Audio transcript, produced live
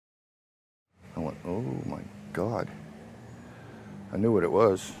Oh my God. I knew what it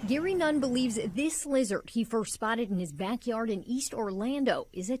was. Gary Nunn believes this lizard he first spotted in his backyard in East Orlando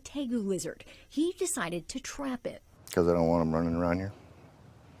is a tegu lizard. He decided to trap it. Because I don't want them running around here,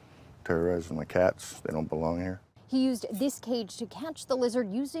 terrorizing my cats. They don't belong here. He used this cage to catch the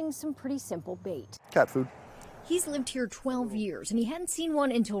lizard using some pretty simple bait. Cat food. He's lived here 12 years, and he hadn't seen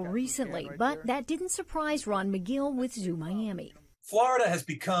one until recently, but that didn't surprise Ron McGill with Zoo Miami. Florida has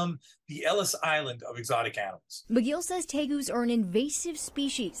become the Ellis Island of exotic animals. McGill says tegus are an invasive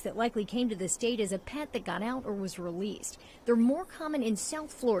species that likely came to the state as a pet that got out or was released. They're more common in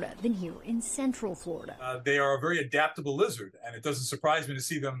South Florida than here in Central Florida. They are a very adaptable lizard, and it doesn't surprise me to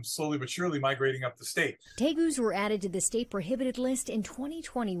see them slowly but surely migrating up the state. Tegus were added to the state prohibited list in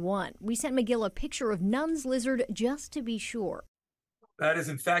 2021. We sent McGill a picture of Nunn's lizard just to be sure. That is,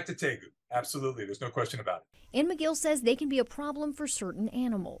 in fact, a tegu. Absolutely. There's no question about it. And McGill says they can be a problem for certain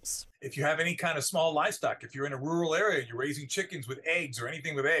animals. If you have any kind of small livestock, if you're in a rural area, you're raising chickens with eggs or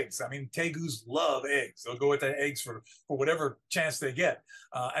anything with eggs. I mean, tegus love eggs. They'll go with the eggs for whatever chance they get.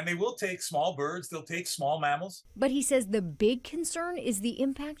 And they will take small birds. They'll take small mammals. But he says the big concern is the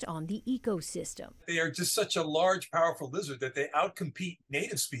impact on the ecosystem. They are just such a large, powerful lizard that they outcompete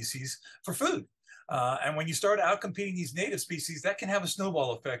native species for food. And when you start outcompeting these native species, that can have a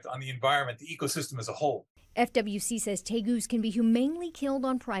snowball effect on the environment, the ecosystem as a whole. FWC says tegus can be humanely killed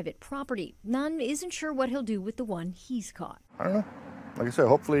on private property. Nunn isn't sure what he'll do with the one he's caught. I don't know. Like I said,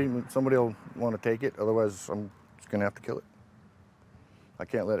 hopefully somebody will want to take it. Otherwise, I'm just going to have to kill it. I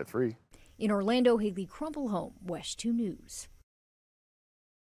can't let it free. In Orlando, Haley Crumplehome, WESH 2 News.